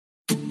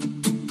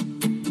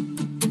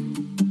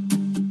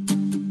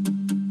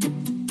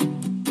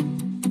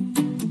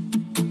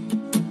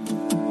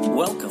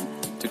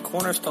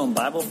Cornerstone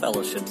Bible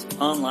Fellowship's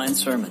online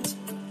sermons.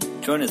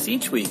 Join us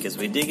each week as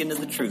we dig into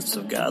the truths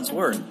of God's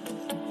Word.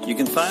 You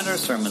can find our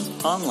sermons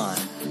online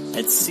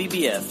at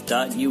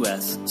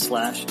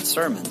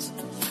cbf.us/sermons.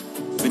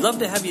 We'd love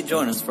to have you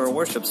join us for a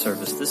worship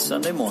service this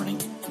Sunday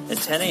morning at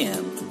 10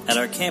 a.m. at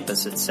our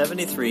campus at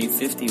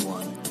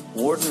 7351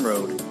 Warden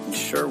Road in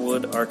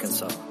Sherwood,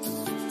 Arkansas.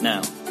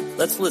 Now,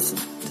 let's listen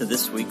to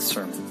this week's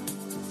sermon.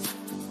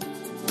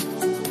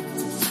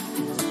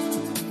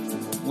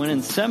 When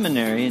in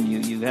seminary, and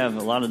you have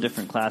a lot of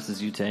different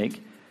classes you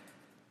take,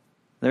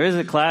 there is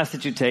a class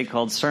that you take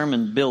called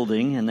sermon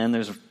building, and then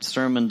there's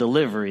sermon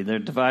delivery. They're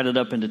divided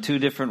up into two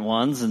different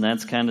ones, and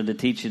that's kind of to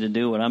teach you to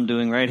do what I'm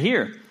doing right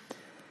here.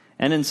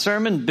 And in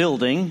sermon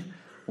building,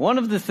 one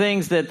of the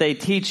things that they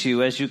teach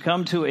you as you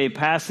come to a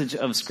passage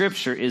of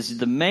Scripture is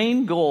the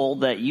main goal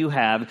that you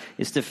have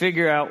is to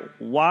figure out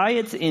why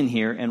it's in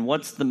here and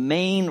what's the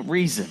main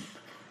reason.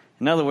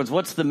 In other words,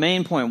 what's the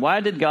main point?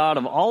 Why did God,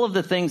 of all of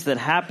the things that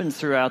happened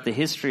throughout the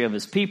history of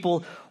His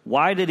people,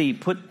 why did He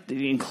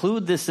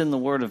include this in the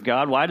Word of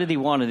God? Why did He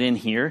want it in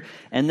here?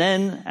 And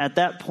then at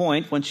that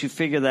point, once you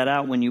figure that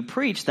out when you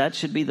preach, that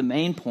should be the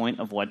main point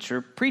of what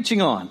you're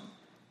preaching on.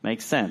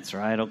 Makes sense,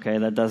 right? Okay,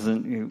 that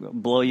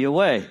doesn't blow you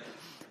away.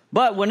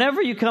 But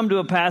whenever you come to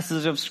a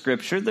passage of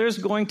Scripture, there's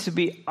going to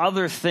be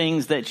other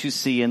things that you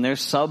see, and there's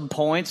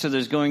sub-points, or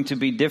there's going to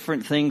be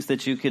different things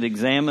that you could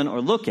examine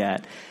or look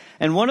at.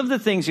 And one of the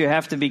things you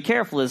have to be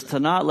careful is to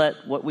not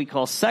let what we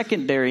call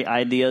secondary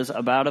ideas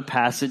about a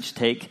passage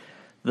take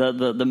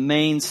the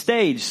main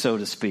stage, so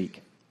to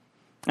speak.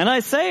 And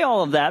I say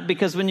all of that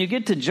because when you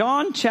get to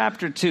John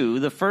chapter 2,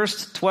 the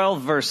first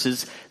 12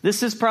 verses,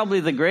 this is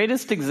probably the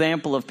greatest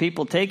example of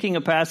people taking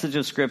a passage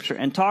of Scripture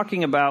and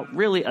talking about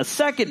really a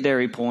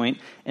secondary point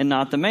and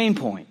not the main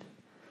point.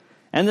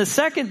 And the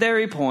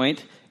secondary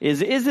point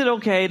is it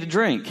okay to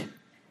drink?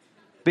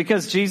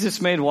 Because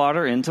Jesus made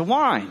water into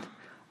wine.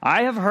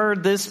 I have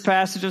heard this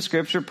passage of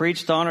Scripture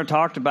preached on or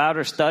talked about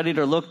or studied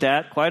or looked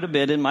at quite a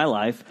bit in my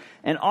life,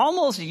 and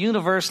almost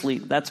universally,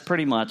 that's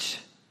pretty much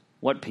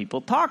what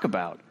people talk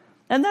about.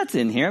 And that's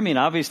in here. I mean,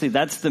 obviously,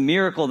 that's the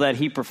miracle that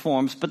He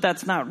performs, but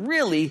that's not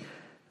really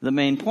the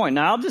main point.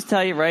 Now, I'll just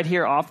tell you right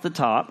here off the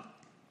top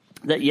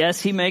that,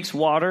 yes, He makes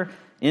water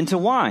into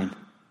wine.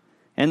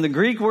 And the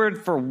Greek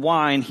word for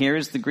wine here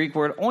is the Greek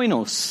word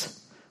oinos,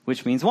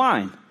 which means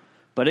wine.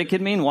 But it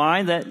can mean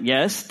wine that,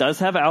 yes, does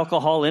have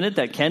alcohol in it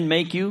that can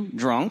make you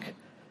drunk.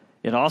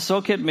 It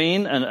also could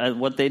mean,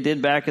 what they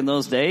did back in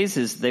those days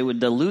is they would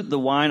dilute the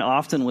wine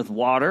often with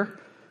water,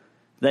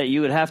 that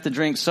you would have to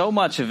drink so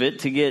much of it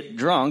to get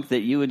drunk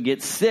that you would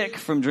get sick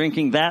from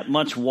drinking that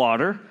much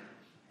water.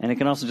 And it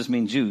can also just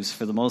mean juice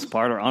for the most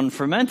part, or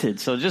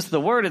unfermented. So just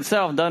the word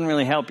itself doesn't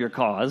really help your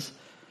cause.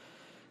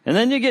 And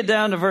then you get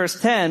down to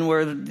verse 10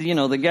 where,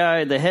 the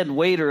guy, the head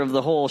waiter of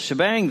the whole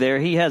shebang there,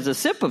 he has a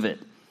sip of it.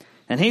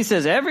 And he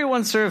says,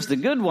 everyone serves the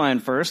good wine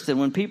first, and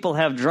when people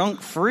have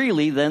drunk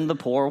freely, then the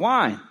poor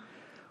wine.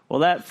 Well,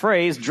 that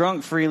phrase,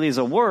 drunk freely, is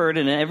a word,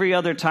 and every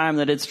other time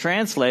that it's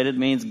translated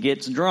means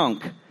gets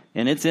drunk.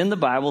 And it's in the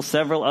Bible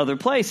several other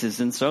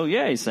places. And so,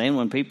 yeah, he's saying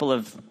when people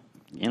have,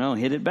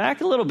 hit it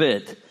back a little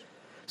bit.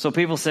 So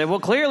people say, well,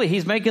 clearly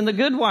he's making the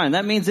good wine.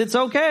 That means it's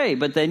okay.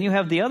 But then you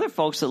have the other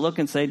folks that look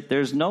and say,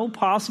 there's no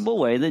possible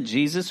way that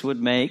Jesus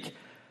would make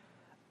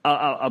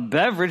a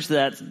beverage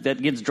that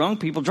gets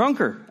drunk people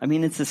drunker. I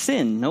mean, it's a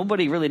sin.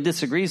 Nobody really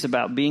disagrees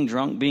about being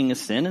drunk being a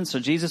sin, and so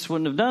Jesus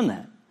wouldn't have done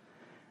that.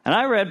 And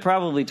I read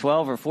probably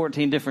 12 or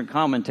 14 different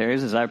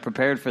commentaries as I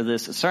prepared for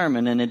this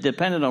sermon, and it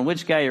depended on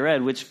which guy you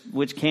read,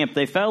 which camp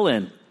they fell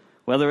in.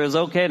 Whether it was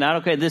okay, not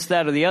okay, this,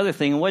 that, or the other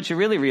thing. And what you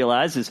really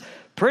realize is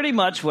pretty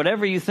much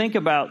whatever you think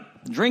about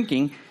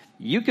drinking,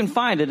 you can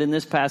find it in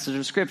this passage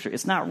of Scripture.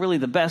 It's not really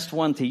the best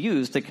one to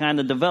use to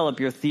kind of develop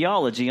your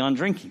theology on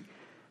drinking.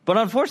 But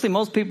unfortunately,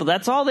 most people,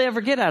 that's all they ever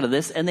get out of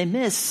this, and they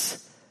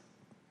miss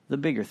the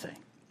bigger thing.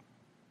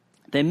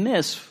 They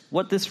miss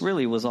what this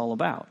really was all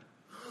about.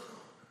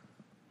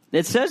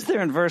 It says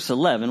there in verse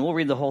 11, we'll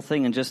read the whole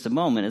thing in just a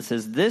moment. It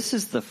says, this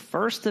is the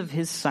first of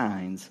His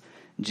signs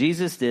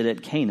Jesus did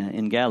at Cana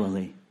in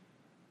Galilee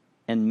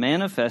and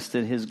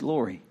manifested His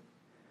glory.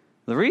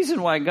 The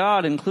reason why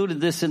God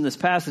included this in this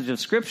passage of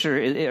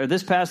Scripture, or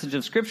this passage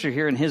of Scripture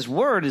here in His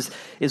Word, is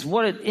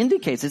what it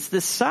indicates. It's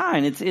this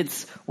sign.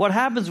 It's what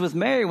happens with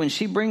Mary when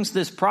she brings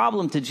this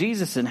problem to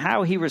Jesus and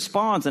how He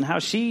responds and how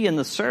she and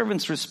the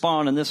servants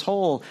respond in this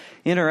whole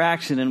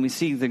interaction, and we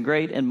see the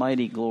great and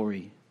mighty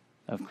glory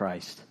of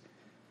Christ.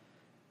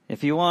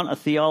 If you want a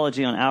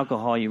theology on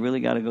alcohol, you really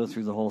got to go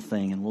through the whole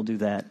thing, and we'll do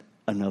that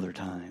another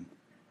time.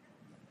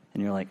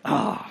 And you're like, But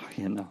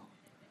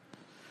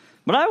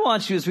I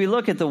want you, as we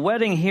look at the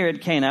wedding here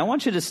at Cana, I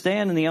want you to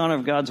stand in the honor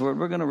of God's Word.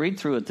 We're going to read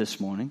through it this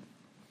morning.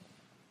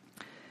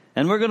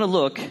 And we're going to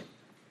look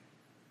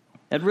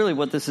at really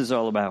what this is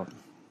all about.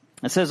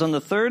 It says, on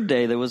the third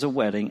day there was a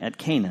wedding at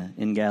Cana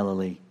in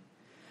Galilee,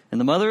 and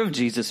the mother of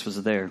Jesus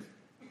was there.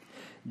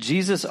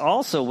 Jesus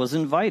also was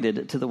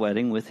invited to the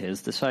wedding with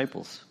His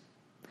disciples.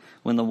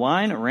 When the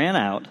wine ran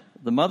out,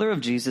 the mother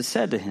of Jesus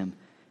said to Him,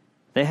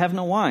 they have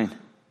no wine.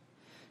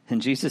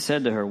 And Jesus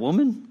said to her,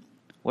 "Woman,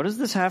 what does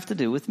this have to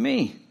do with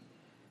me?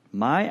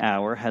 My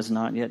hour has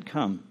not yet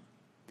come."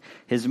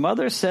 His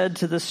mother said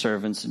to the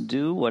servants,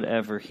 "Do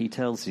whatever he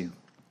tells you."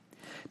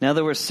 Now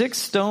there were 6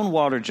 stone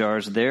water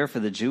jars there for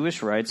the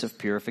Jewish rites of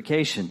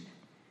purification,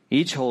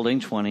 each holding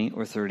 20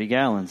 or 30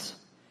 gallons.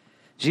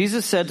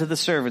 Jesus said to the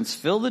servants,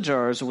 "Fill the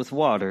jars with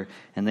water,"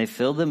 and they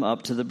filled them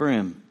up to the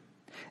brim.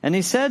 And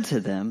he said to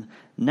them,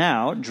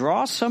 "Now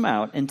draw some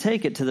out and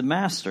take it to the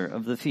master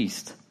of the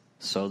feast."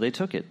 So they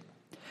took it.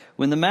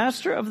 When the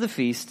master of the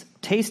feast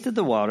tasted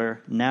the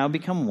water, now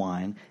become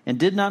wine, and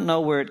did not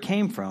know where it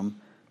came from,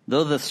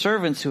 though the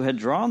servants who had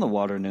drawn the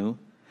water knew,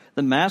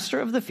 the master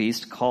of the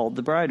feast called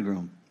the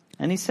bridegroom.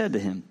 And he said to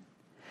him,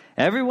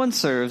 "Everyone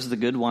serves the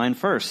good wine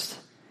first,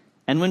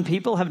 and when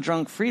people have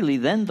drunk freely,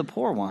 then the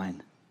poor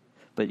wine.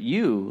 But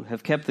you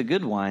have kept the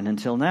good wine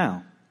until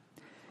now."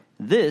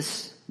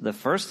 This, the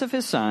first of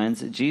his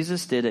signs,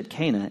 Jesus did at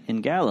Cana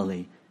in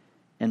Galilee,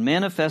 and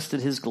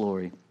manifested his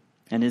glory,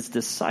 and his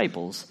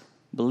disciples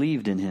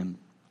believed in him.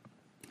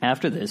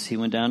 After this, he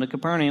went down to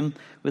Capernaum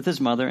with his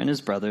mother and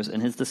his brothers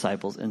and his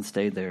disciples, and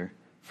stayed there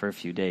for a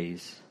few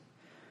days.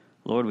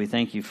 Lord, we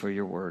thank you for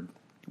your word.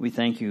 We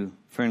thank you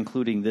for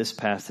including this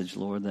passage,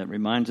 Lord, that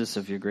reminds us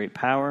of your great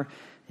power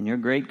and your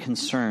great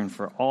concern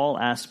for all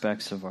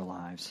aspects of our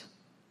lives.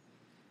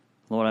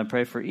 Lord, I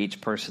pray for each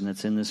person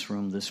that's in this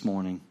room this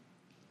morning.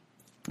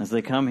 As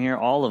they come here,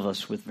 all of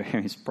us with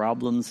various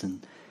problems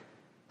and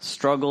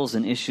struggles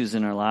and issues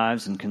in our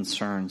lives and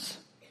concerns.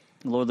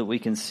 Lord, that we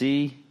can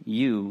see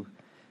you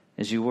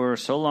as you were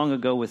so long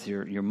ago with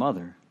your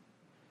mother.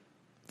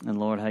 And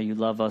Lord, how you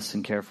love us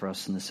and care for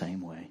us in the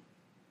same way.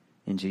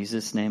 In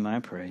Jesus' name I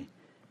pray.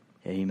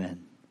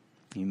 Amen.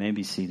 You may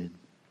be seated.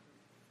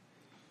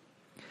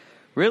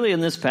 Really,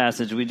 in this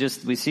passage,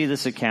 we see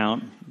this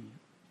account.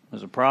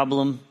 There's a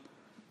problem,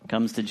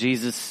 comes to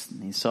Jesus,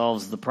 and he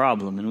solves the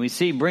problem. And we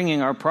see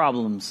bringing our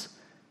problems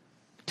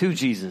to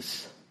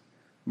Jesus,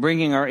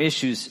 bringing our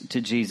issues to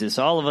Jesus.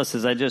 All of us,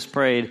 as I just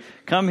prayed,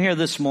 come here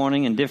this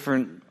morning in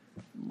different,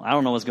 I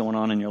don't know what's going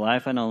on in your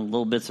life. I know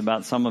little bits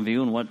about some of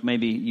you and what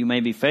maybe you may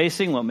be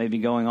facing, what may be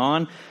going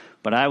on.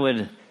 But I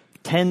would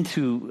tend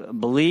to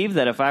believe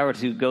that if I were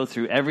to go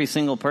through every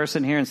single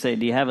person here and say,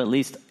 "Do you have at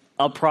least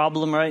a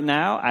problem right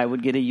now?" I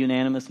would get a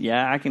unanimous,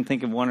 "Yeah, I can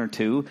think of one or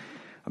two."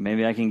 Or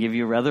maybe I can give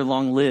you a rather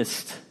long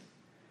list.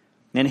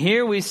 And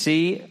here we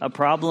see a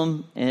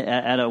problem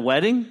at a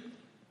wedding.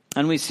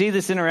 And we see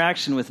this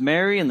interaction with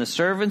Mary and the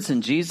servants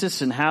and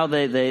Jesus and how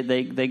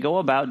they go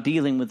about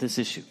dealing with this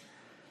issue.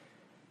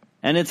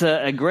 And it's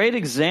a great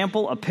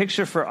example, a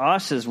picture for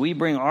us as we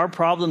bring our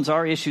problems,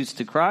 our issues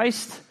to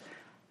Christ,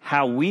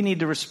 how we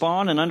need to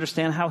respond and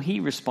understand how he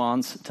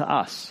responds to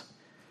us.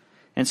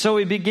 And so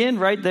we begin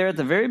right there at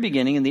the very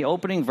beginning in the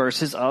opening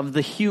verses of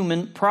the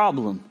human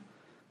problem.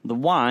 The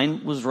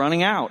wine was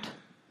running out. It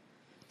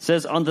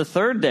says on the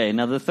 3rd day.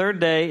 Now the 3rd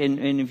day,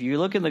 and if you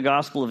look in the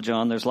Gospel of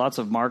John, there's lots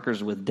of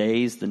markers with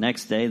days, the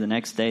next day,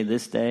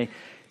 this day.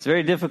 It's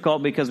very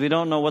difficult because we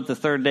don't know what the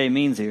 3rd day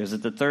means here. Is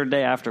it the 3rd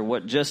day after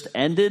what just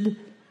ended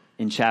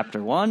in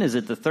chapter 1? Is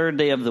it the 3rd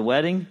day of the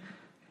wedding?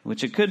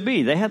 Which it could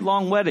be. They had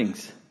long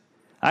weddings.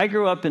 I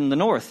grew up in the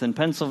north in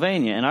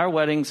Pennsylvania, and our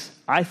weddings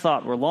I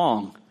thought were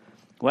long.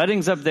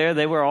 Weddings up there,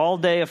 they were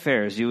all-day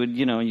affairs.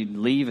 You'd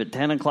leave at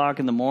 10 o'clock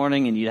in the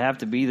morning, and you'd have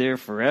to be there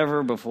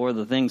forever before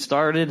the thing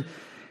started. And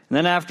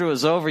then after it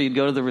was over, you'd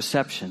go to the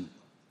reception.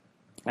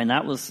 And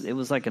it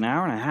was like an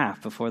hour and a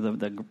half before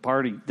the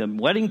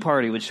wedding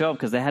party would show up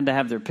because they had to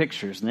have their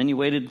pictures. And then you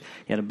waited, you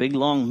had a big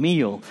long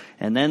meal.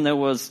 And then there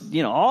was,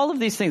 all of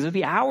these things. It would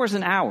be hours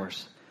and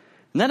hours.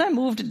 And then I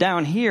moved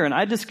down here, and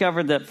I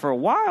discovered that for a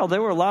while,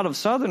 there were a lot of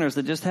Southerners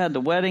that just had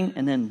the wedding,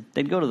 and then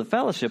they'd go to the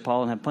fellowship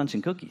hall and have punch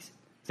and cookies.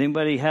 Has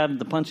anybody had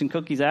the punch and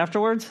cookies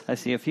afterwards? I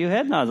see a few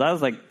head nods. I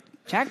was like,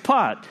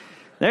 jackpot.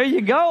 There you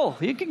go.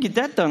 You can get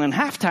that done in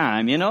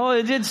halftime.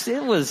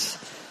 It was,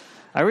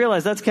 I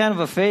realized that's kind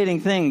of a fading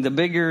thing, the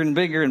bigger and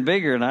bigger and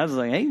bigger. And I was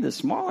like, hey, the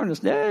smaller,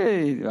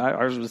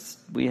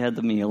 we had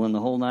the meal in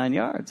the whole 9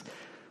 yards.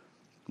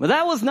 But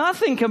that was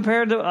nothing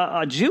compared to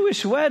a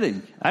Jewish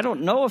wedding. I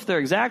don't know if they're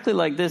exactly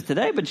like this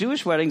today, but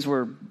Jewish weddings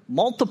were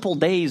multiple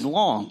days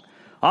long.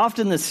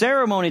 Often the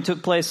ceremony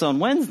took place on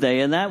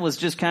Wednesday, and that was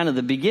just kind of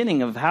the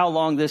beginning of how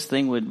long this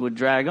thing would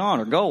drag on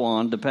or go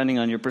on, depending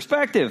on your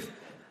perspective.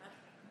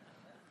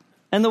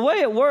 And the way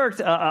it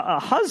worked, a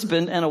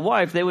husband and a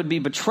wife, they would be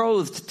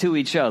betrothed to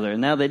each other.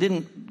 Now, they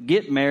didn't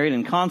get married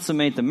and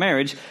consummate the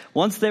marriage.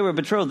 Once they were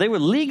betrothed, they were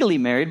legally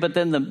married, but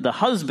then the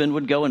husband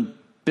would go and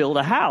build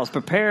a house,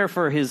 prepare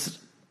for his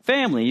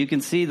family. You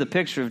can see the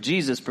picture of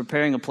Jesus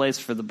preparing a place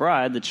for the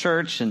bride, the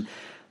church, and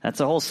that's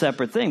a whole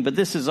separate thing. But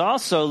this is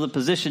also the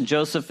position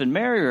Joseph and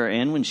Mary are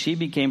in when she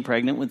became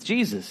pregnant with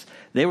Jesus.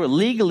 They were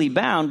legally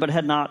bound but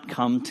had not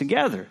come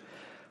together.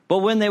 But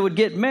when they would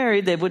get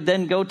married, they would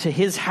then go to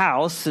his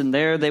house, and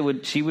there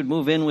she would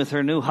move in with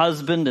her new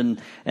husband, and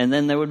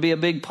then there would be a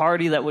big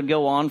party that would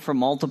go on for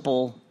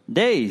multiple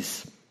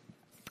days.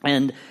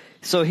 And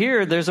so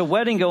here, there's a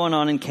wedding going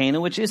on in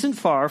Cana, which isn't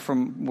far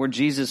from where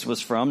Jesus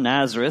was from,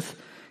 Nazareth.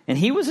 And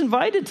he was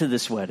invited to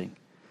this wedding.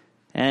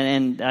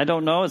 And I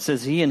don't know, it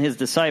says he and his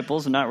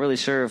disciples. I'm not really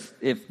sure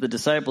if the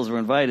disciples were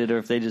invited or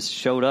if they just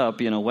showed up,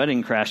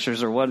 wedding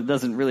crashers or what. It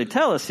doesn't really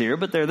tell us here,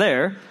 but they're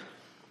there.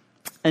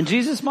 And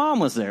Jesus'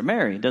 mom was there,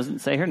 Mary. It doesn't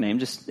say her name,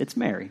 just it's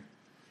Mary.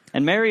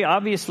 And Mary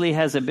obviously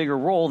has a bigger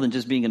role than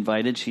just being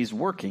invited. She's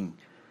working.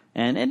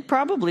 And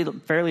probably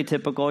fairly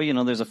typical,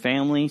 there's a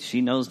family.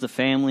 She knows the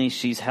family.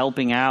 She's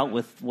helping out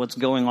with what's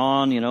going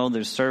on.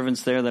 There's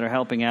servants there that are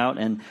helping out.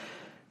 And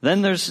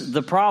then there's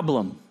the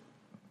problem.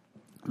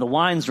 The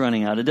wine's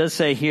running out. It does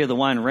say here the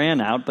wine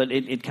ran out, but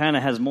it kind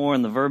of has more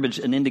in the verbiage,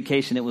 an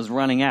indication it was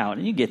running out.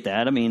 And you get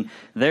that.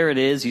 There it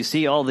is. You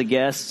see all the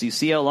guests. You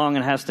see how long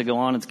it has to go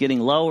on. It's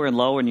getting lower and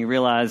lower, and you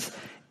realize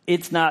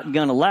it's not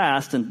going to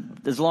last and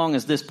as long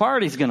as this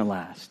party's going to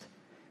last.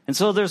 And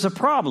so there's a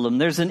problem.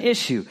 There's an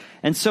issue.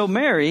 And so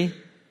Mary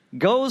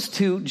goes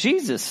to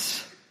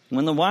Jesus.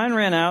 When the wine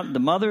ran out, the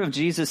mother of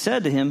Jesus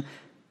said to him,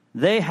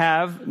 "They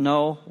have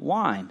no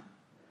wine."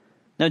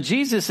 Now,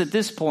 Jesus, at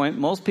this point,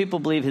 most people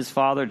believe his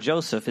father,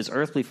 Joseph, his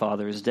earthly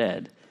father, is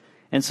dead.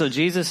 And so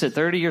Jesus, at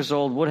 30 years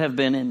old, would have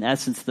been, in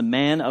essence, the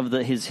man of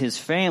his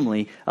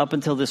family up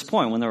until this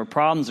point. When there were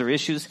problems or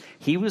issues,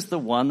 he was the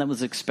one that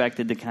was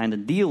expected to kind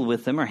of deal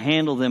with them or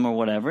handle them or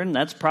whatever. And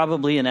that's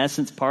probably, in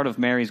essence, part of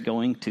Mary's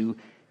going to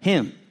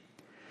him.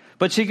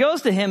 But she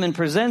goes to him and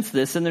presents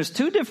this, and there's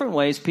two different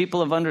ways people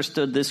have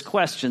understood this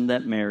question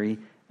that Mary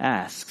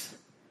asks.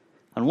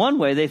 On one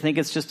way, they think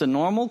it's just a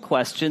normal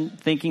question,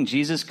 thinking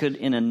Jesus could,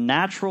 in a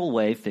natural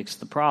way, fix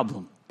the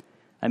problem.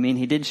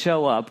 He did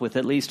show up with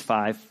at least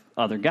 5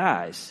 other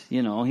guys.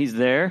 He's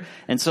there,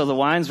 and so the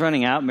wine's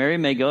running out. Mary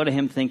may go to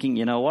him thinking,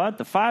 you know what,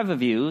 the 5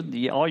 of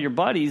you, all your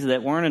buddies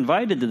that weren't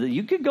invited to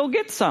you could go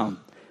get some.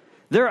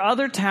 There are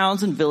other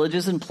towns and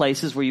villages and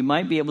places where you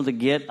might be able to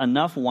get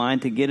enough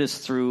wine to get us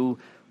through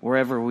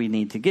wherever we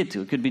need to get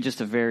to. It could be just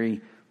a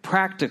very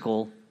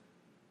practical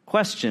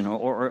question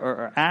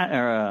or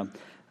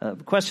a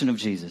question of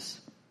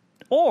Jesus.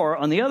 Or,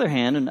 on the other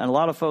hand, and a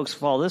lot of folks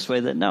fall this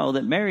way, that know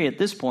that Mary at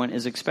this point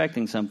is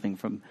expecting something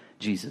from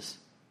Jesus.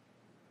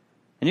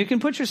 And you can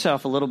put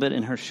yourself a little bit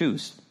in her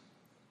shoes.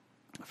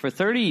 For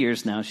 30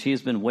 years now, she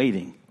has been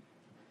waiting.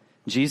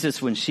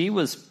 Jesus, when she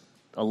was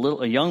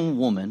a young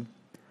woman,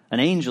 an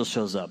angel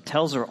shows up,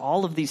 tells her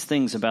all of these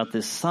things about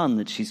this son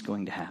that she's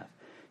going to have.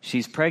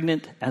 She's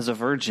pregnant as a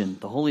virgin.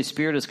 The Holy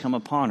Spirit has come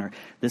upon her.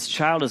 This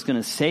child is going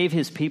to save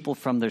his people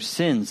from their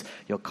sins.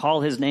 You'll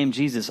call his name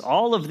Jesus.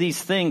 All of these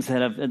things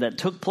that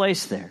took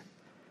place there.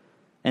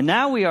 And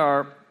now we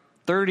are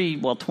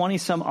 20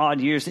 some odd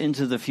years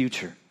into the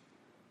future.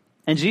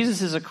 And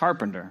Jesus is a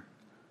carpenter.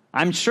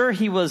 I'm sure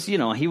he was,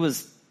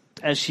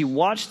 as she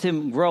watched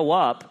him grow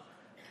up,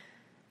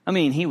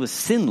 he was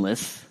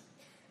sinless.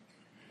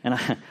 And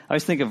I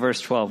always think of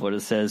verse 12, what it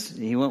says.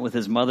 He went with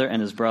his mother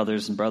and his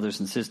brothers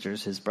and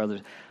sisters, his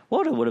brothers.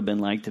 What it would have been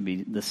like to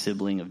be the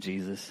sibling of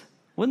Jesus.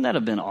 Wouldn't that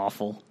have been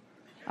awful?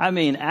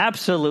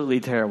 Absolutely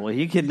terrible.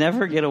 He could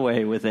never get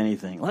away with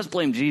anything. Let's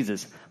blame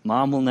Jesus.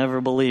 Mom will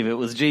never believe it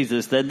was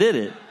Jesus that did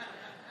it.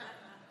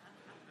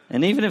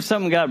 And even if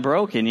something got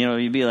broken,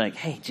 you'd be like,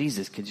 hey,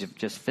 Jesus, could you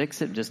just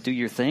fix it? Just do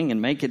your thing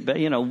and make it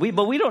better.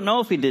 But we don't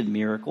know if he did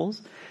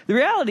miracles. The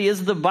reality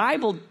is the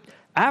Bible,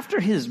 after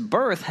his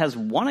birth, has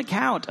one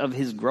account of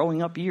his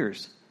growing up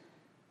years.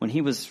 When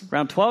he was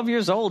around 12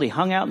 years old, he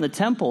hung out in the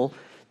temple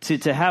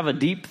to have a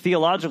deep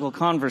theological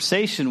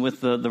conversation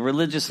with the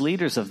religious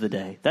leaders of the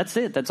day. That's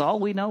it. That's all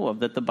we know of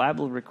that the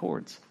Bible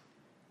records.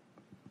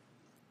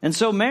 And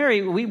so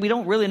Mary, we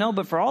don't really know,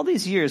 but for all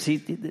these years,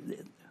 he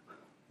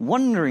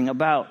wondering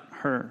about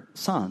her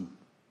son.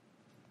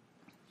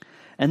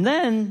 And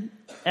then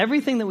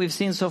everything that we've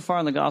seen so far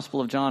in the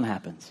Gospel of John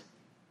happens.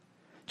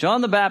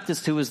 John the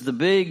Baptist, who was the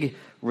big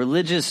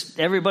religious,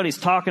 everybody's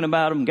talking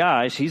about him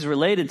guy, he's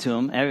related to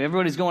him,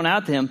 everybody's going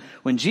out to him.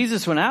 When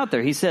Jesus went out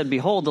there, he said,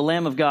 "Behold, the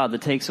Lamb of God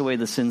that takes away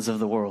the sins of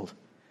the world.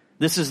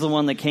 This is the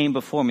one that came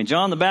before me."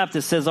 John the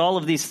Baptist says all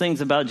of these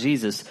things about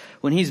Jesus.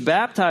 When he's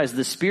baptized,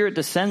 the Spirit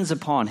descends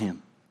upon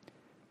him.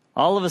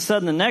 All of a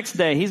sudden, the next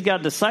day, he's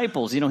got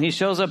disciples. He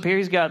shows up here,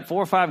 he's got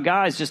 4 or 5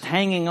 guys just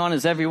hanging on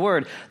his every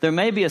word. There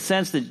may be a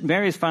sense that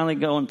Mary's finally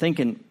going,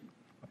 thinking,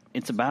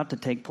 it's about to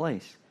take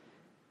place.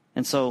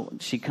 And so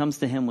she comes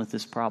to him with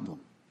this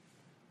problem.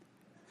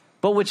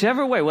 But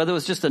whichever way, whether it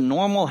was just a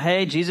normal,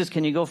 hey, Jesus,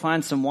 can you go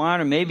find some wine?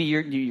 Or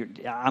maybe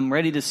I'm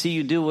ready to see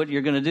you do what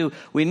you're going to do.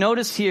 We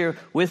notice here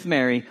with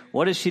Mary,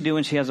 what does she do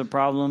when she has a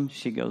problem?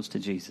 She goes to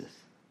Jesus.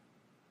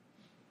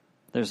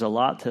 There's a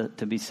lot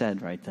to be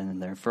said right then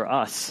and there for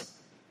us.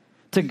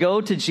 To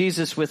go to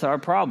Jesus with our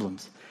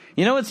problems.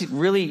 You know what's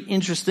really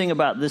interesting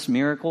about this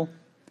miracle?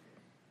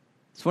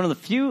 It's one of the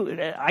few,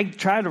 I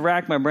try to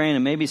rack my brain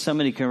and maybe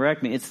somebody can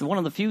correct me. It's one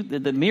of the few,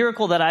 the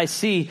miracle that I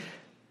see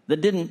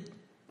that didn't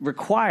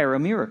require a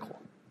miracle.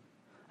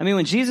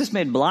 When Jesus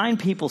made blind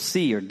people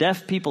see or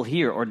deaf people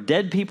hear or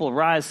dead people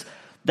rise,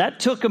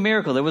 that took a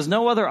miracle. There was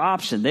no other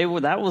option.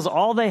 That was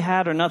all they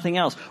had or nothing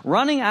else.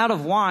 Running out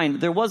of wine,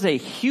 there was a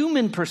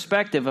human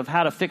perspective of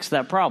how to fix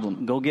that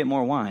problem. Go get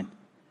more wine.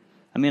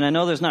 I mean, I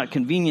know there's not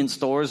convenience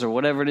stores or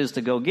whatever it is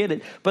to go get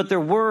it, but there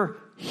were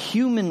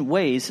human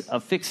ways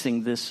of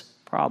fixing this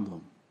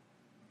problem.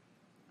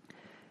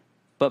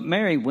 But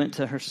Mary went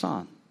to her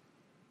son.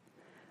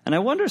 And I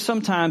wonder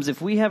sometimes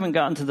if we haven't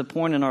gotten to the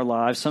point in our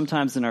lives,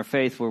 sometimes in our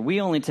faith, where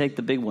we only take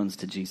the big ones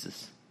to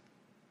Jesus.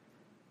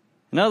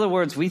 In other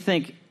words, we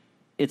think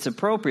it's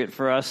appropriate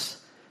for us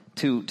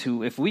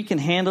to if we can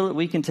handle it,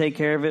 we can take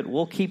care of it,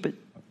 we'll keep it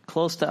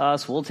close to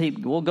us, we'll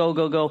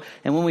go.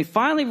 And when we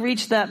finally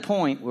reach that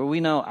point where we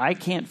know, I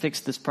can't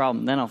fix this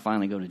problem, then I'll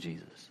finally go to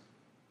Jesus.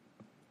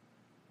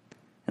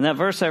 And that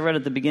verse I read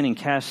at the beginning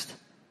cast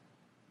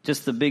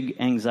just the big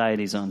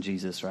anxieties on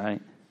Jesus,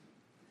 right?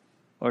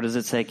 Or does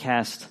it say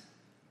cast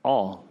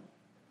all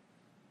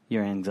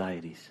your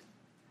anxieties?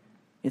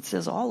 It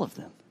says all of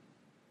them.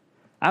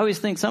 I always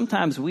think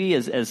sometimes we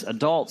as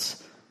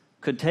adults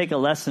could take a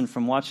lesson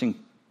from watching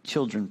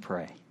children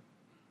pray.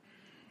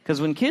 Because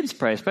when kids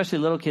pray, especially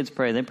little kids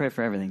pray, they pray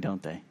for everything,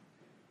 don't they? I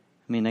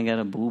mean, they got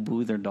a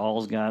boo-boo, their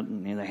doll's got,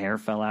 their hair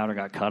fell out or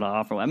got cut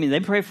off. They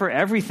pray for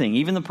everything,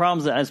 even the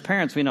problems that as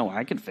parents we know,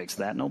 I could fix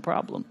that, no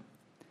problem.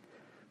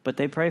 But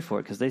they pray for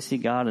it because they see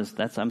God as,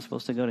 I'm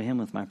supposed to go to him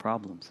with my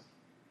problems.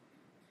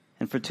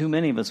 And for too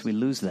many of us, we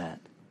lose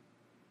that.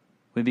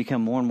 We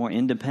become more and more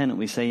independent.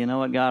 We say, you know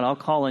what, God, I'll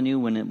call on you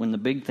when the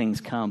big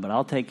things come, but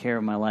I'll take care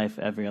of my life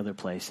every other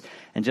place.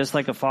 And just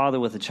like a father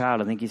with a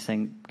child, I think he's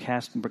saying,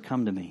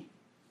 come to me.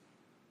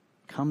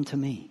 Come to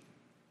me.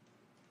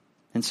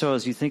 And so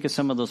as you think of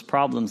some of those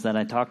problems that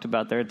I talked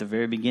about there at the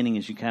very beginning,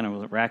 as you kind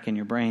of rack in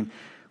your brain,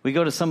 we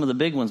go to some of the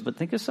big ones, but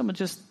think of some of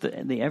just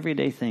the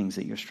everyday things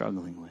that you're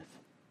struggling with.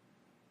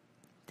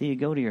 Do you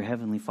go to your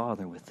Heavenly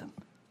Father with them?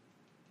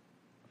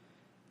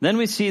 Then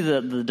we see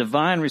the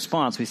divine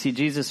response. We see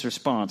Jesus'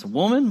 response.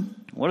 Woman,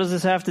 what does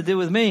this have to do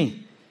with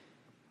me?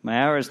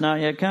 My hour has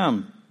not yet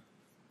come.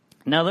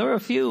 Now, there were a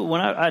few,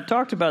 when I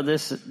talked about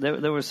this,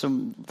 there were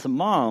some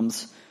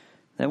moms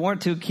that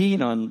weren't too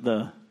keen on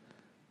the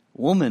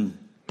woman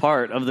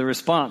part of the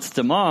response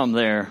to mom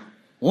there.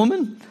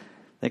 Woman?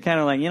 They kind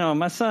of like,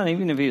 my son,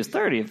 even if he was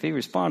 30, if he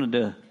responded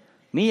to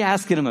me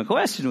asking him a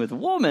question with a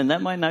woman,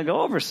 that might not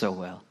go over so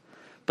well.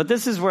 But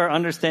this is where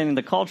understanding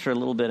the culture a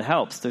little bit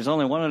helps. There's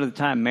only one other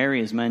time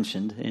Mary is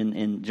mentioned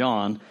in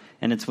John,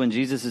 and it's when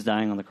Jesus is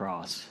dying on the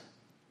cross.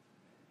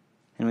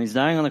 And when he's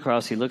dying on the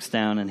cross, he looks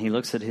down and he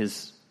looks at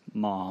his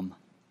mom.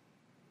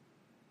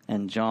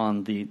 And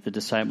John, the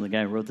disciple, the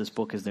guy who wrote this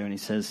book, is there, and he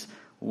says,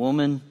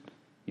 woman,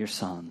 your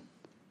son.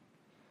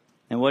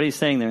 And what he's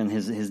saying there in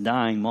his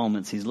dying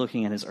moments, he's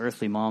looking at his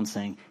earthly mom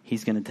saying,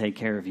 he's going to take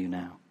care of you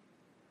now.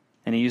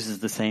 And he uses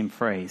the same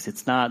phrase.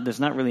 There's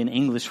not really an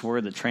English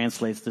word that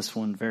translates this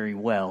one very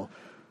well.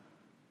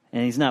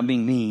 And he's not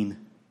being mean.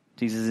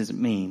 Jesus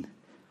isn't mean.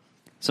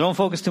 So don't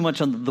focus too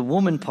much on the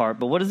woman part.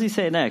 But what does he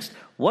say next?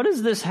 What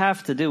does this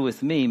have to do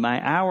with me?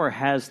 My hour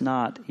has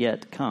not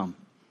yet come.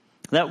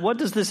 That what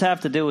does this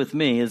have to do with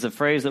me is a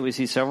phrase that we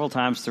see several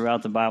times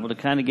throughout the Bible to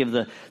kind of give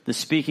the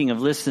speaking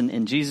of listen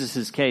in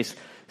Jesus' case,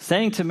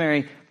 saying to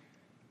Mary,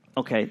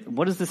 okay,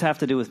 what does this have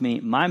to do with me?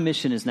 My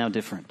mission is now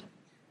different.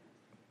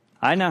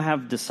 I now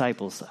have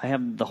disciples.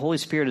 The Holy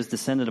Spirit has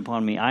descended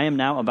upon me. I am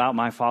now about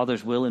my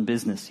Father's will and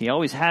business. He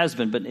always has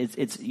been, but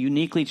it's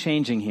uniquely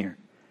changing here.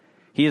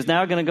 He is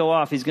now going to go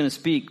off. He's going to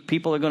speak.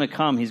 People are going to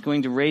come. He's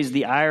going to raise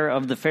the ire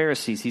of the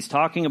Pharisees. He's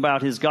talking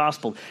about his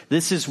gospel.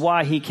 This is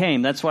why he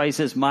came. That's why he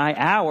says, my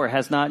hour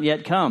has not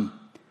yet come.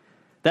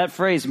 That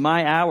phrase,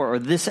 my hour, or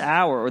this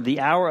hour, or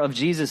the hour of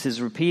Jesus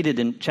is repeated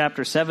in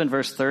chapter 7,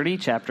 verse 30,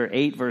 chapter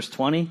 8, verse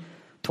 20,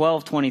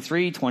 12,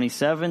 23,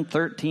 27,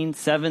 13,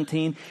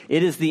 17.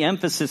 It is the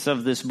emphasis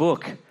of this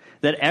book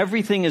that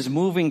everything is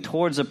moving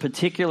towards a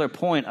particular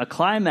point, a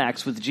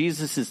climax with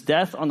Jesus'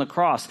 death on the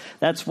cross.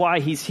 That's why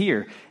he's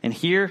here. And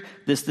here,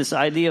 this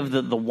idea of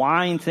the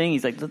wine thing,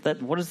 he's like,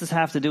 what does this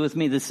have to do with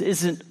me? This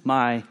isn't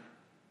my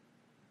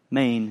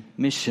main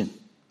mission.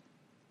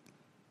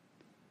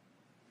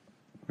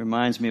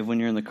 Reminds me of when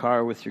you're in the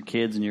car with your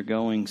kids and you're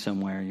going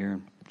somewhere, you're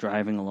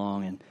driving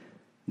along, and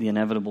the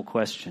inevitable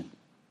question,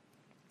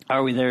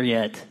 are we there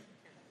yet?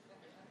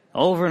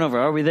 Over and over,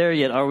 are we there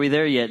yet? Are we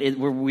there yet?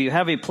 We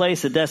have a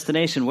place, a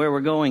destination, where we're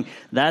going.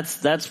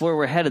 That's where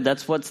we're headed.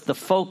 That's what's the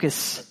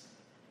focus.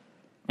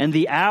 And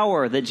the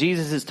hour that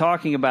Jesus is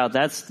talking about,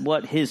 that's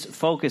what his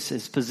focus,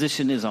 his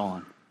position is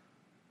on.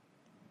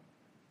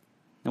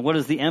 And what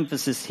is the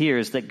emphasis here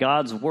is that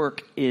God's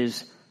work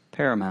is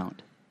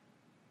paramount.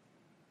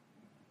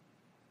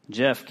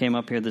 Jeff came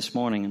up here this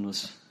morning and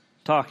was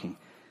talking.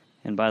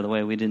 And by the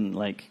way, we didn't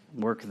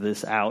work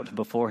this out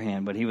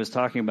beforehand, but he was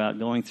talking about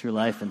going through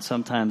life, and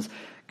sometimes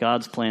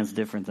God's plan's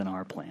different than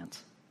our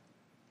plans.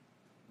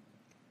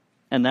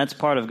 And that's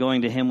part of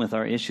going to him with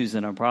our issues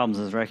and our problems,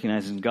 is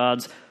recognizing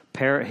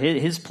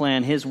his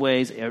plan, his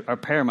ways are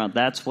paramount.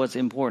 That's what's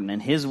important. And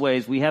his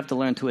ways, we have to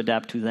learn to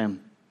adapt to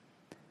them.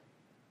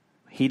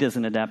 He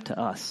doesn't adapt to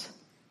us.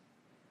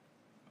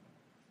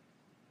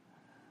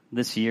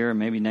 This year, or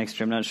maybe next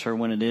year, I'm not sure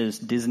when it is,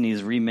 Disney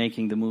is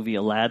remaking the movie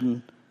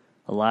Aladdin.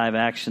 A live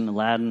action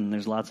Aladdin, and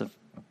there's lots of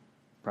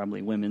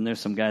probably women. There's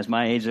some guys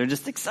my age, they're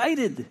just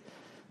excited.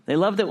 They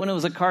loved it when it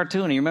was a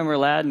cartoon. You remember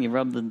Aladdin, you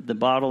rub the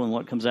bottle and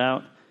what comes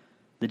out?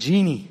 The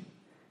genie.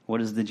 What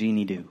does the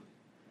genie do?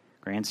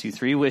 Grants you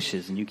 3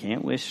 wishes, and you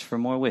can't wish for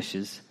more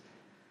wishes.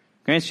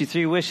 Grants you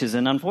 3 wishes,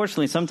 and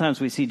unfortunately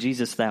sometimes we see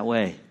Jesus that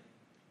way.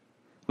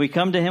 We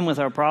come to him with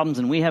our problems,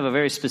 and we have a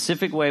very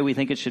specific way we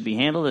think it should be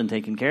handled and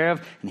taken care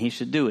of, and he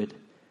should do it.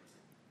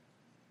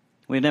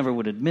 We never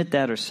would admit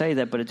that or say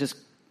that, but it just,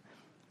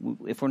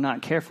 if we're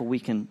not careful, we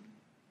can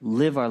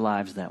live our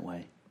lives that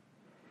way.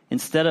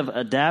 Instead of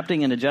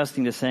adapting and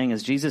adjusting to saying,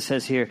 as Jesus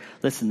says here,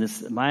 listen,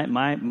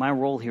 my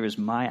role here is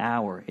my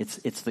hour.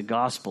 It's the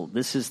gospel.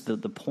 This is the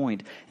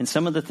point. And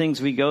some of the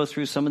things we go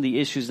through, some of the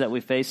issues that we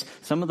face,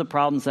 some of the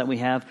problems that we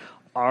have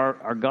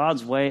are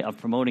God's way of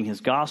promoting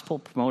his gospel,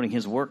 promoting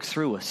his work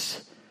through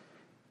us.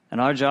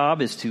 And our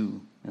job is to,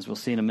 as we'll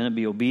see in a minute,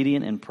 be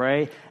obedient and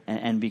pray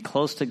and be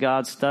close to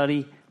God,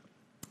 study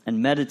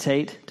and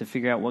meditate to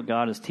figure out what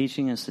God is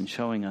teaching us and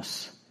showing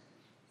us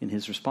in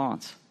his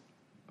response.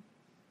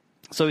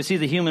 So we see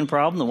the human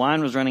problem, the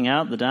wine was running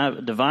out,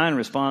 the divine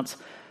response,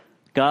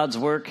 God's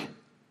work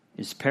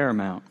is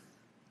paramount.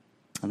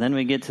 And then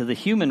we get to the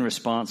human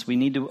response, we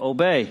need to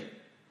obey.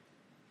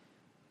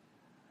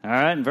 All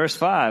right, in verse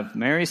 5,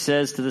 Mary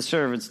says to the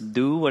servants,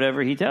 do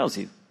whatever he tells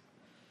you.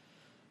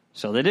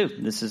 So they do.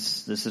 This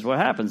is what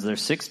happens.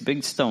 There's 6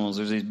 big stones.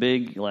 There's these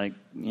big,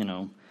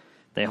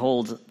 they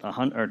hold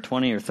 100 or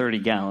 20 or 30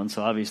 gallons,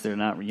 so obviously you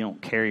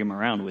don't carry them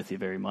around with you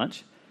very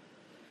much.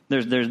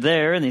 They're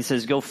there, and he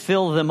says, go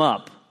fill them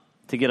up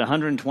to get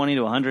 120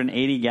 to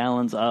 180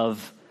 gallons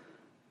of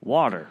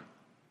water.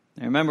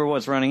 And remember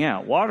what's running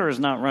out. Water is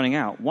not running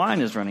out.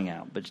 Wine is running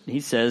out. But he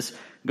says,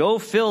 go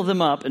fill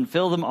them up and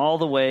fill them all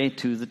the way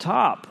to the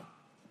top.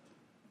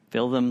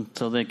 Fill them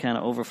so they kind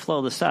of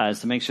overflow the sides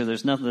to make sure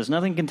there's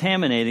nothing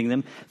contaminating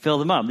them. Fill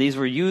them up. These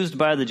were used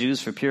by the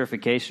Jews for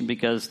purification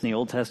because in the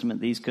Old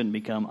Testament these couldn't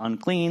become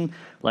unclean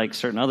like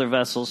certain other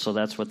vessels, so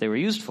that's what they were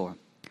used for.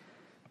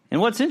 And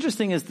what's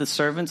interesting is the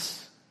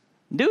servants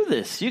do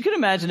this. You can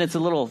imagine it's a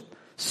little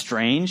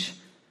strange.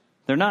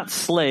 They're not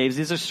slaves.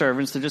 These are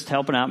servants. They're just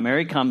helping out.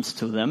 Mary comes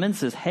to them and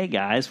says, hey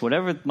guys,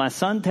 whatever my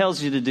son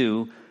tells you to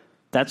do,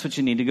 that's what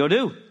you need to go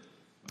do.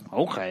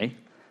 Okay.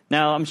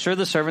 Now, I'm sure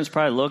the servants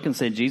probably look and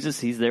say, Jesus,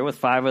 he's there with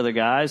 5 other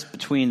guys.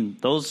 Between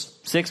those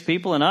 6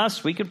 people and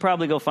us, we could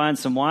probably go find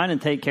some wine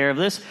and take care of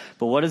this.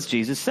 But what does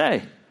Jesus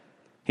say?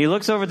 He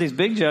looks over at these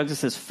big jugs and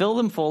says, fill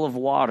them full of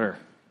water.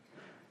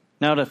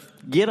 Now, to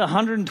get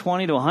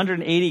 120 to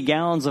 180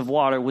 gallons of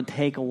water would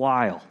take a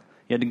while.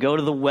 You had to go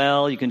to the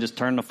well. You can just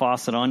turn the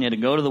faucet on. You had to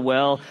go to the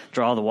well,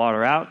 draw the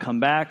water out, come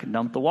back, and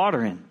dump the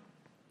water in.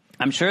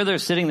 I'm sure they're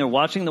sitting there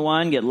watching the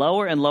wine get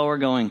lower and lower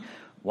going,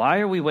 why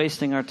are we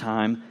wasting our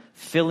time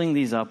filling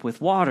these up with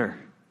water?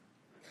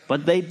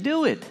 But they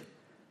do it.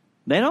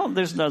 They don't,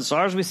 as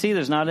far as we see,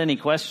 there's not any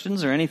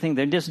questions or anything.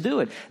 They just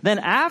do it. Then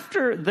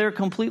after they're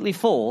completely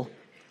full,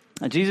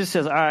 Jesus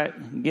says, all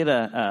right, get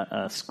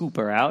a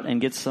scooper out and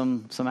get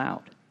some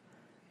out.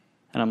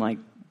 And I'm like,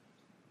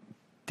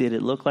 did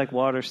it look like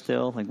water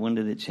still? Like, when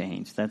did it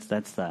change?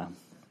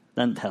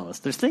 Doesn't tell us.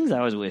 There's things I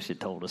always wish it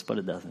told us, but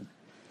it doesn't.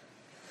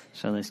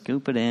 So they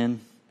scoop it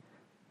in.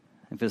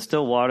 If it's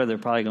still water, they're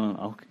probably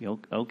going,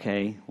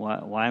 okay,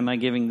 why am I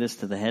giving this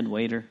to the head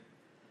waiter?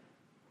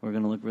 We're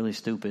going to look really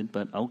stupid,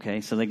 but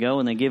okay. So they go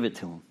and they give it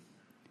to him.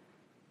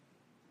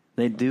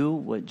 They do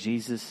what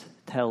Jesus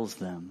tells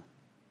them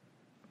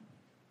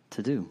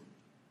to do.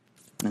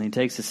 And he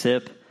takes a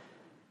sip,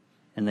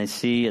 and they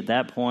see at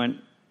that point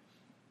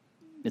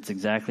it's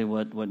exactly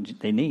what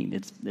they need.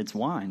 It's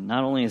wine.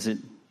 Not only is it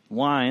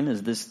wine,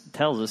 as this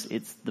tells us,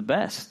 it's the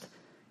best.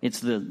 It's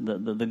the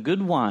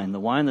good wine, the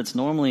wine that's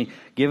normally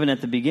given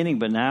at the beginning,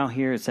 but now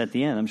here it's at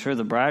the end. I'm sure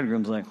the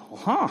bridegroom's like,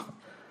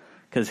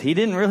 because he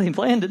didn't really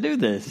plan to do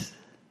this.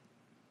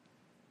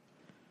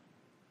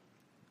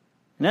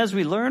 And as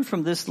we learn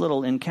from this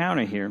little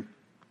encounter here,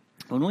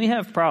 when we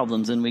have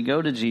problems and we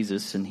go to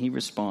Jesus and he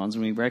responds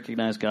and we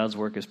recognize God's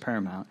work is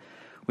paramount,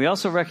 we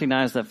also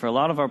recognize that for a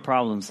lot of our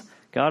problems,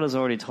 God has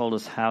already told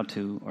us how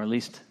to, or at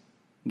least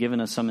given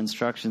us some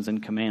instructions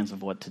and commands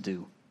of what to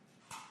do.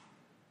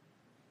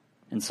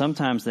 And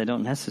sometimes they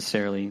don't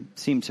necessarily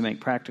seem to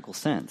make practical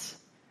sense.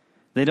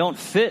 They don't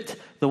fit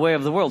the way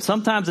of the world.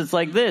 Sometimes it's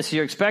like this.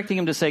 You're expecting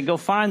him to say, go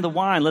find the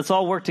wine. Let's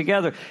all work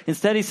together.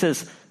 Instead, he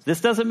says, this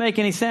doesn't make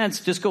any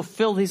sense. Just go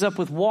fill these up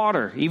with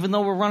water. Even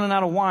though we're running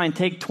out of wine,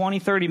 take 20,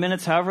 30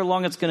 minutes, however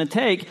long it's going to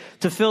take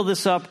to fill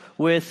this up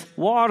with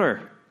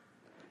water.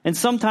 And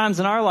sometimes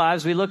in our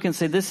lives, we look and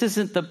say, this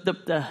isn't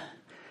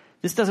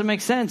this doesn't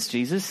make sense,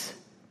 Jesus.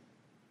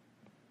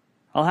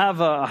 I'll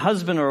have a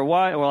husband or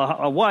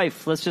a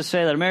wife, let's just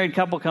say that a married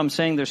couple comes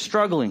saying they're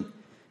struggling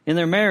in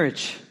their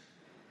marriage.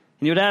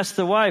 And you would ask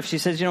the wife, she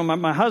says,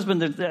 my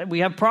husband,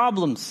 we have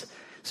problems.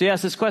 So you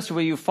ask this question,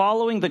 were you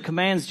following the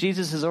commands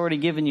Jesus has already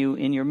given you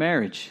in your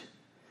marriage?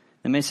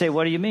 They may say,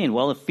 what do you mean?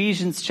 Well,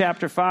 Ephesians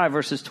chapter 5,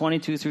 verses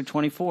 22 through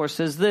 24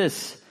 says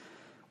this,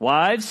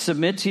 wives,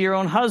 submit to your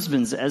own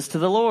husbands as to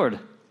the Lord.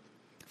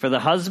 For the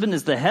husband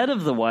is the head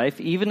of the wife,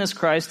 even as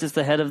Christ is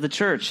the head of the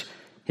church,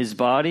 his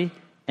body,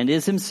 and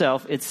is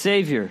himself its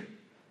Savior.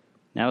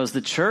 Now as the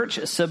church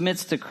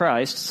submits to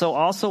Christ, so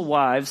also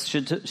wives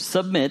should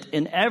submit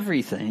in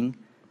everything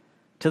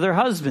to their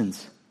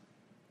husbands.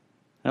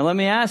 Now let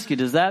me ask you,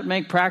 does that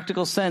make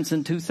practical sense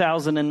in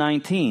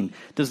 2019?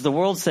 Does the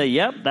world say,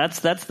 yep,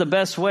 that's the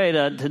best way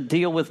to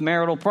deal with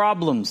marital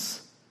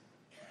problems?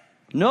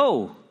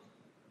 No.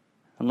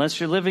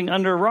 Unless you're living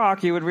under a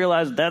rock, you would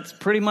realize that's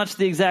pretty much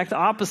the exact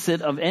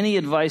opposite of any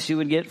advice you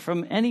would get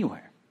from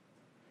anywhere.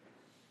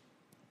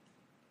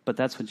 But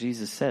that's what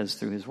Jesus says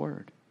through his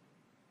word.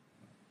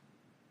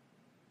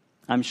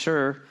 I'm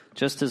sure,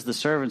 just as the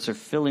servants are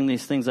filling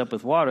these things up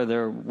with water,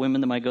 there are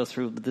women that might go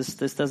through, this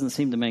doesn't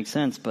seem to make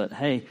sense, but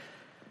hey,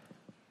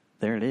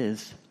 there it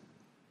is.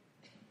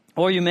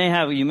 Or you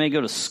may go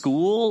to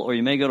school, or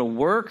you may go to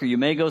work, or you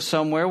may go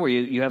somewhere where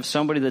you have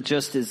somebody that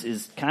just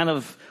is kind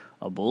of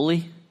a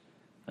bully,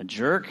 a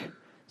jerk.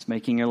 It's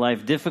making your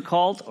life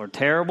difficult or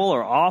terrible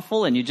or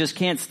awful, and you just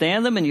can't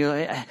stand them, and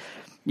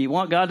you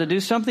want God to do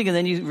something, and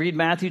then you read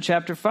Matthew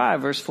chapter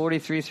 5, verse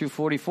 43 through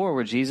 44,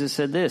 where Jesus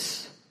said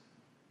this.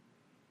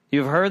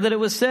 You've heard that it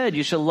was said,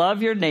 you shall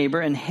love your neighbor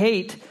and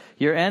hate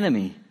your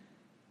enemy.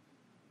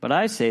 But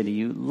I say to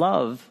you,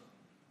 love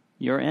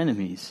your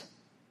enemies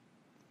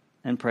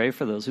and pray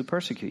for those who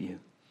persecute you.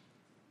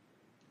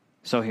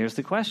 So here's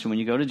the question. When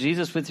you go to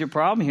Jesus with your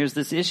problem, here's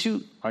this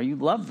issue. Are you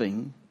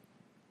loving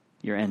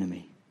your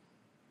enemy?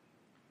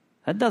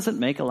 That doesn't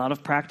make a lot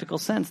of practical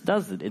sense,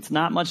 does it? It's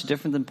not much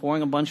different than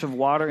pouring a bunch of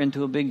water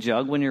into a big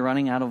jug when you're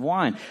running out of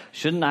wine.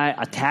 Shouldn't I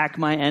attack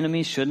my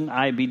enemy? Shouldn't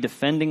I be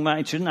defending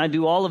shouldn't I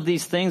do all of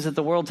these things that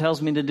the world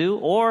tells me to do?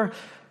 Or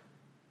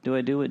do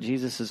I do what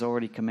Jesus has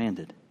already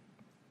commanded?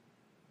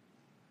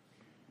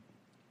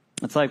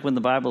 It's like when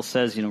the Bible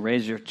says,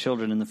 raise your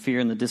children in the fear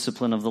and the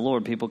discipline of the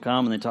Lord. People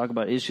come and they talk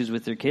about issues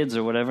with their kids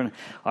or whatever.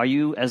 Are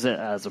you, as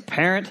a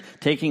parent,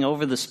 taking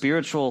over the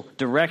spiritual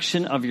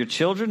direction of your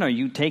children? Are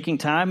you taking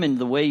time in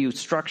the way you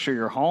structure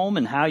your home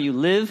and how you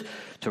live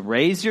to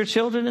raise your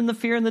children in the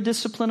fear and the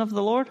discipline of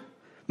the Lord? I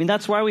mean,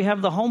 that's why we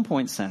have the Home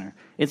Point Center.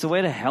 It's a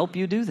way to help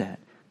you do that.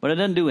 But it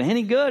doesn't do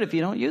any good if you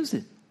don't use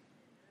it.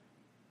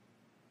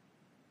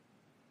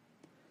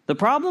 The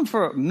problem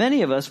for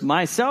many of us,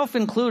 myself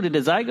included,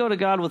 is I go to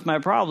God with my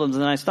problems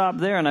and I stop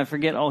there and I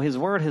forget, his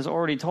word has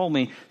already told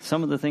me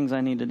some of the things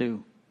I need to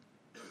do.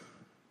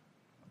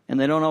 And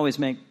they don't always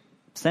make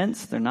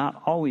sense. They're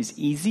not always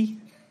easy.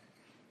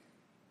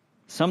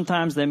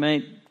 Sometimes they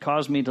may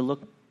cause me to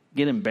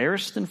get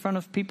embarrassed in front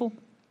of people.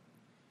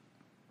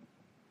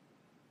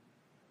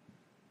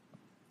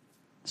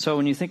 So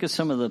when you think of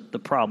some of the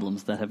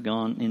problems that have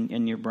gone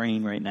in your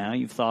brain right now,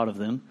 you've thought of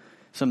them.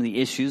 Some of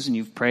the issues, and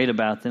you've prayed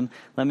about them.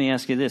 Let me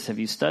ask you this. Have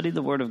you studied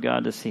the Word of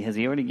God to see, has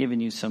He already given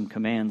you some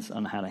commands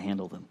on how to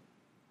handle them?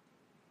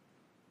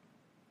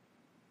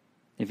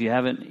 If you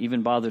haven't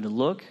even bothered to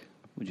look,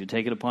 would you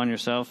take it upon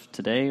yourself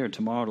today or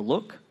tomorrow to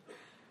look?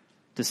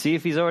 To see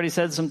if He's already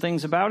said some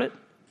things about it?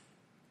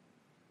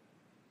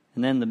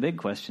 And then the big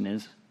question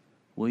is,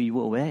 will you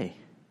obey?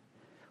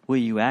 Will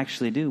you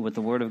actually do what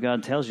the Word of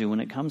God tells you when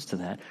it comes to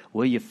that?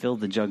 Will you fill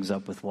the jugs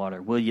up with water?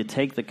 Will you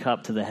take the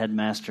cup to the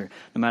headmaster,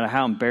 no matter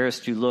how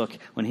embarrassed you look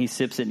when he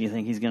sips it and you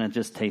think he's going to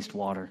just taste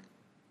water?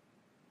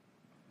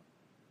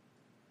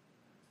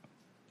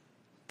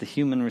 The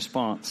human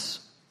response,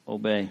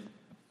 obey.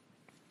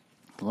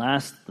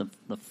 The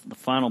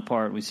final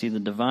part, we see the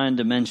divine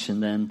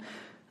dimension then,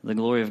 the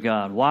glory of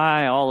God.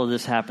 Why all of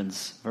this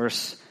happens.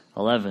 Verse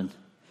 11.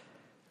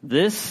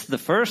 This, the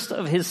first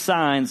of his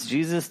signs,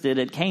 Jesus did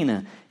at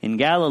Cana in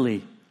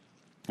Galilee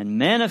and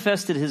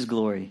manifested his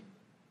glory.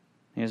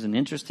 Here's an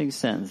interesting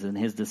sentence, and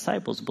his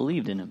disciples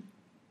believed in him.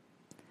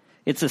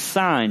 It's a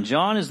sign.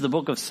 John is the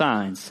book of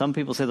signs. Some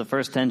people say the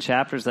first 10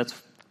 chapters, that's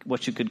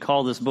what you could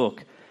call this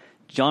book.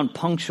 John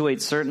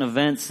punctuates certain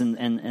events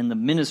and the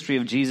ministry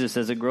of Jesus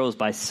as it grows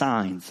by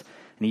signs.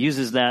 And he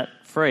uses that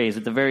phrase.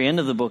 At the very end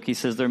of the book, he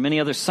says there are many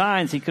other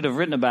signs he could have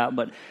written about,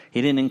 but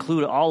he didn't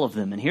include all of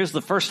them. And here's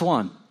the first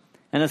one.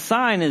 And a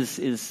sign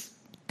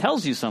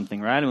tells you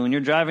something, right? I mean, when you're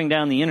driving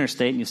down the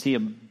interstate and you see a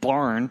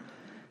barn,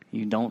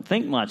 you don't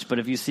think much. But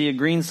if you see a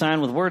green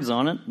sign with words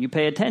on it, you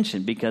pay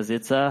attention because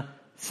it's a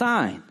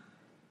sign.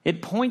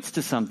 It points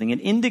to something. It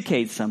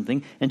indicates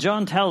something. And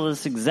John tells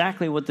us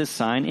exactly what this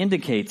sign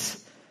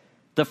indicates.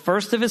 The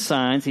first of his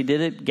signs he did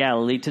at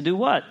Galilee to do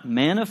what?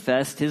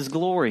 Manifest his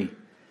glory.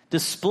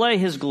 Display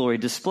his glory.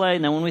 Display.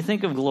 Now, when we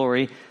think of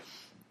glory,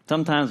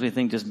 sometimes we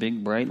think just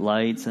big bright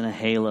lights and a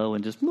halo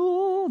and just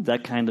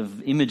that kind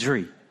of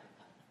imagery.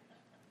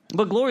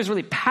 But glory is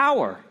really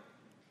power.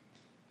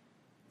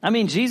 I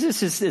mean,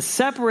 Jesus is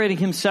separating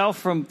himself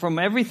from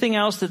everything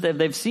else that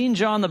they've seen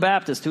John the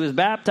Baptist, who has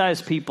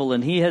baptized people,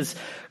 and he has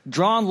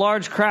drawn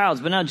large crowds.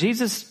 But now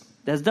Jesus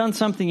has done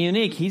something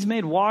unique. He's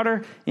made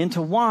water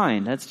into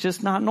wine. That's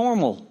just not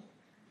normal.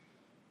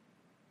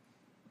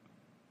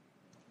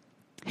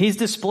 He's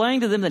displaying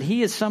to them that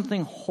he is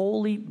something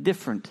wholly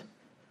different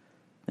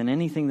than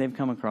anything they've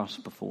come across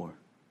before.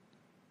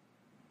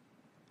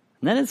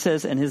 And then it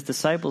says, and his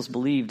disciples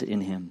believed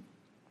in him.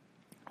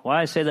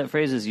 Why I say that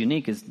phrase is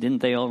unique is,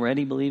 didn't they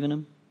already believe in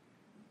him?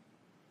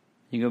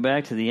 You go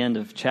back to the end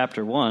of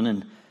chapter 1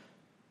 and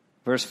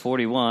verse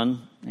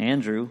 41,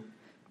 Andrew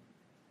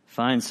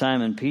finds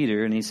Simon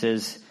Peter and he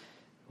says,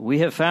 we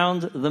have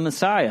found the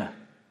Messiah. I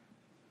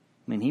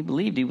mean, he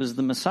believed he was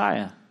the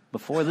Messiah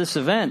before this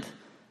event.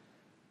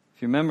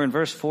 If you remember in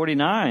verse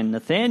 49,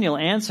 Nathanael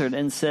answered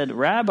and said,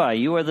 Rabbi,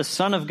 you are the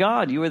Son of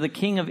God. You are the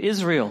King of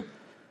Israel.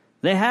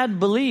 They had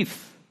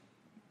belief.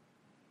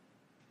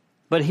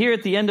 But here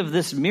at the end of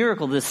this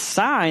miracle, this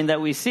sign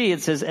that we see,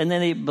 it says, and then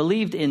they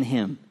believed in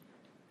him.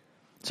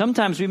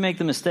 Sometimes we make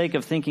the mistake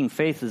of thinking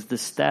faith is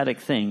this static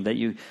thing, that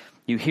you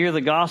hear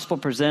the gospel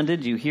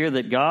presented, you hear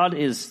that God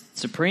is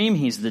supreme,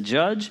 he's the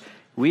judge.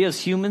 We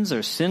as humans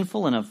are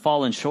sinful and have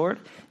fallen short.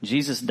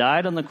 Jesus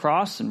died on the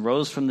cross and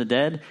rose from the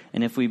dead.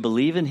 And if we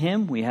believe in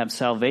him, we have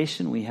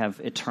salvation, we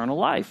have eternal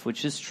life,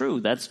 which is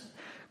true.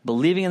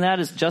 Believing in that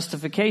is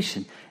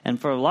justification. And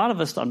for a lot of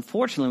us,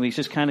 unfortunately, we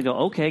just kind of go,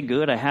 okay,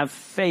 good, I have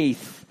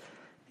faith.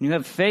 And you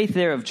have faith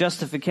there of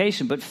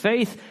justification. But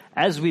faith,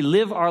 as we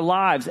live our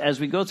lives, as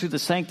we go through the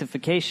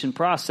sanctification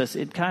process,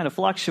 it kind of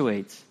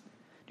fluctuates.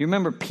 Do you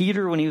remember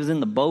Peter when he was in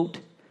the boat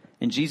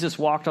and Jesus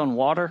walked on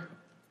water?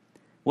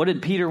 What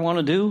did Peter want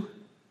to do?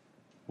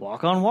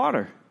 Walk on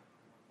water.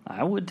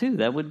 I would too.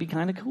 That would be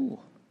kind of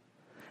cool.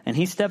 And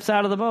he steps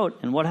out of the boat.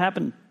 And what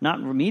happened? Not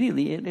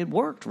immediately. It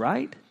worked,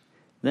 right?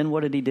 Then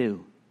what did he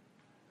do?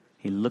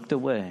 He looked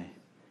away.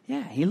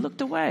 Yeah, he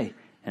looked away.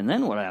 And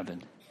then what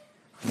happened?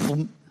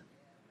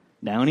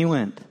 Down he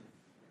went.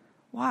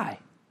 Why?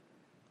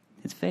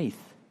 It's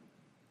faith.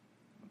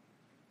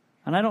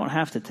 And I don't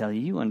have to tell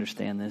you, you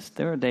understand this.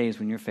 There are days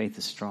when your faith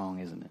is strong,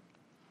 isn't it?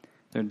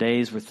 There are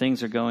days where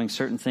things are going,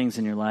 certain things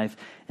in your life,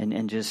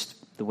 and just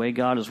the way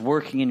God is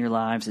working in your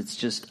lives, it's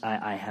just,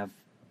 I'm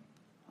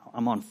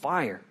on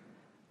fire.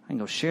 I can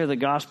go share the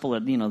gospel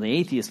at, the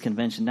atheist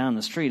convention down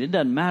the street. It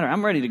doesn't matter.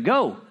 I'm ready to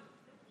go.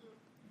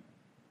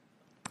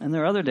 And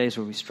there are other days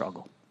where we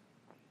struggle.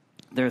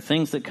 There are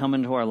things that come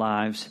into our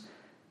lives,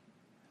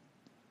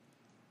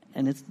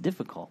 and it's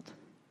difficult.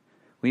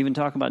 We even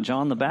talk about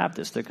John the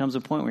Baptist. There comes a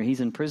point where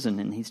he's in prison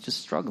and he's just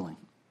struggling.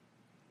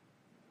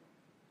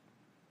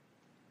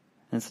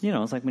 And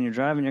it's like when you're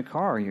driving your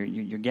car,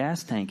 your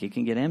gas tank, it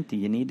can get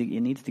empty. It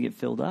needs to get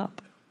filled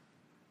up.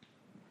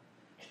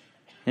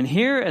 And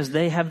here, as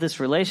they have this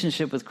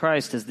relationship with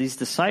Christ, as these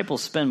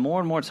disciples spend more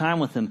and more time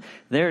with him,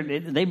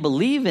 they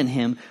believe in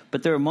him,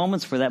 but there are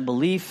moments where that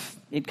belief,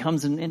 it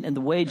comes in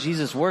the way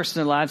Jesus works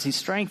in their lives. He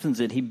strengthens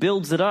it. He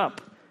builds it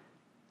up.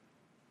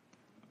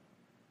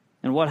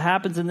 And what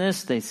happens in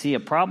this? They see a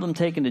problem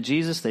taken to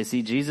Jesus. They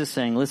see Jesus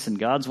saying, listen,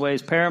 God's way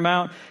is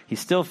paramount. He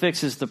still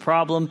fixes the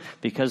problem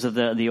because of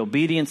the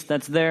obedience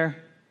that's there.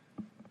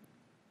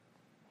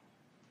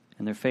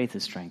 And their faith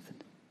is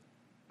strengthened.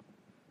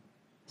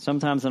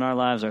 Sometimes in our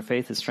lives, our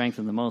faith is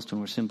strengthened the most when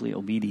we're simply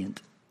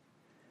obedient.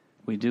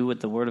 We do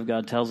what the Word of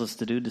God tells us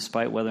to do,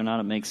 despite whether or not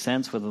it makes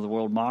sense, whether the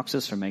world mocks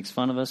us or makes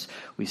fun of us.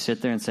 We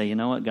sit there and say, you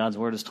know what? God's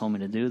Word has told me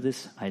to do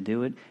this. I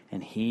do it,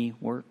 and He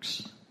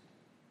works.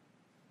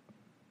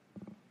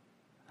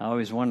 I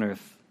always wonder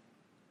if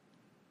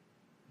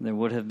there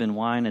would have been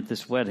wine at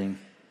this wedding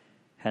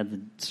had the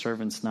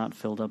servants not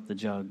filled up the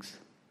jugs.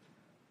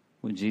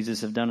 Would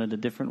Jesus have done it a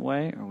different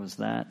way, or was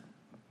that?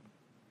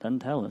 Doesn't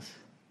tell us.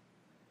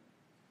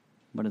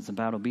 But it's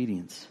about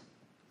obedience.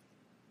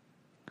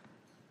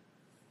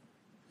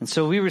 And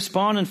so we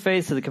respond in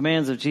faith to the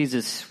commands of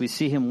Jesus. We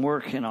see him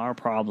work in our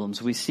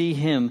problems. We see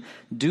him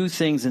do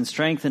things and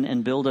strengthen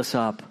and build us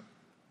up.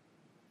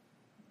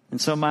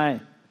 And so my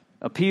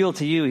appeal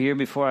to you here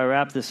before I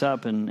wrap this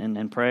up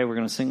and pray, we're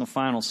going to sing a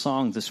final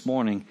song this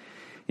morning,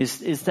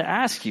 is to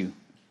ask you,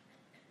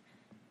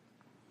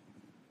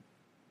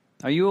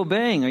 are you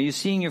obeying? Are you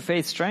seeing your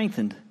faith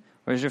strengthened?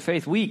 Or is your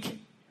faith weak?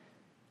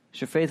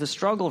 Is your faith a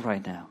struggle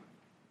right now?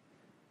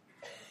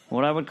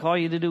 What I would call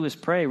you to do is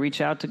pray,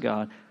 reach out to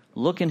God,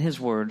 look in his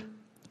word,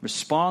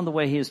 respond the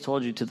way he has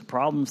told you to the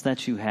problems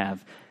that you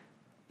have.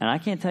 And I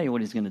can't tell you what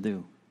he's going to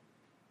do.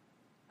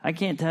 I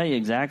can't tell you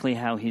exactly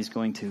how he's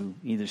going to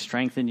either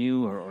strengthen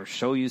you or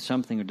show you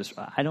something.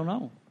 I don't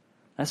know.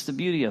 That's the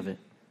beauty of it.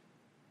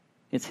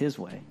 It's his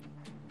way.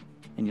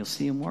 And you'll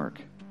see him work.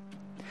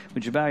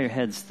 Would you bow your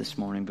heads this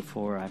morning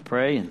before I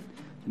pray and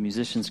the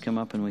musicians come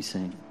up and we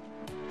sing?